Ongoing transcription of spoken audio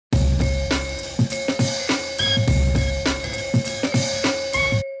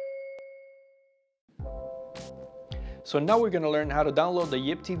So now we're going to learn how to download the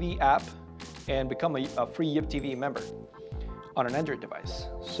YipTV app and become a free YipTV member on an Android device.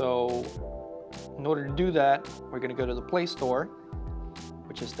 So in order to do that, we're going to go to the Play Store,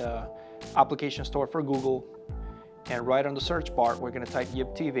 which is the application store for Google, and right on the search bar we're going to type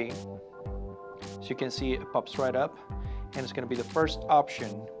YipTV. So you can see it pops right up, and it's going to be the first option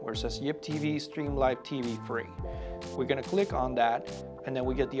where it says YipTV Stream Live TV free. We're going to click on that, and then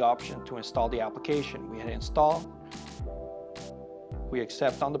we get the option to install the application. We hit install, we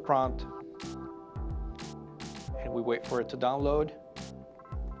accept on the prompt, and we wait for it to download.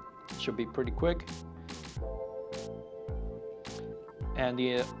 It should be pretty quick. And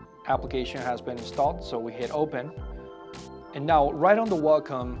the application has been installed, so we hit open. And now right on the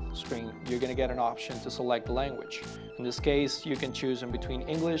welcome screen, you're going to get an option to select the language. In this case, you can choose in between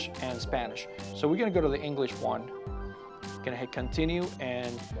English and Spanish. So we're going to go to the English one. Going to hit continue,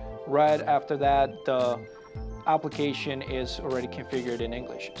 and right after that, the application is already configured in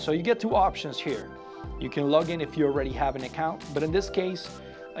English. So you get two options here. You can log in if you already have an account, but in this case,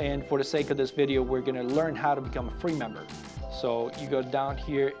 and for the sake of this video, we're going to learn how to become a free member. So you go down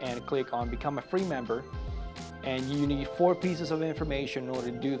here and click on become a free member, and you need 4 pieces of information in order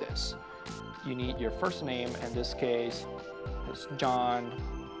to do this. You need your first name, in this case it's John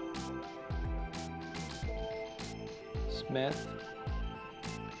Smith.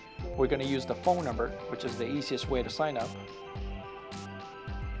 We're going to use the phone number, which is the easiest way to sign up,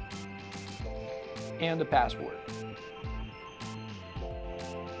 and the password.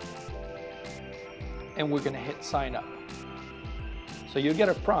 And we're going to hit sign up. So you'll get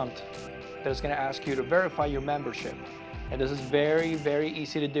a prompt that is going to ask you to verify your membership, and this is very, very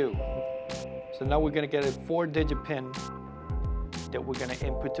easy to do. So now we're going to get a 4-digit PIN that we're going to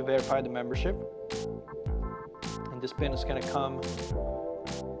input to verify the membership, and this PIN is going to come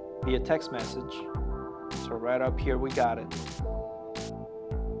via text message. So right up here we got it,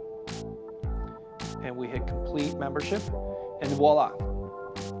 and we hit complete membership, and voila.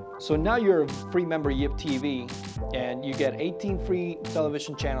 So now you're a free member of YipTV, and you get 18 free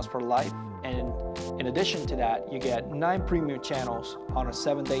television channels for life, and in addition to that, you get 9 premium channels on a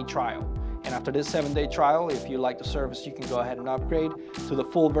 7-day trial. And after this 7-day trial, if you like the service, you can go ahead and upgrade to the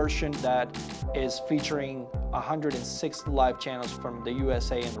full version that is featuring 106 live channels from the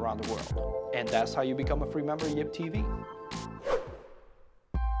USA and around the world. And that's how you become a free member of YipTV.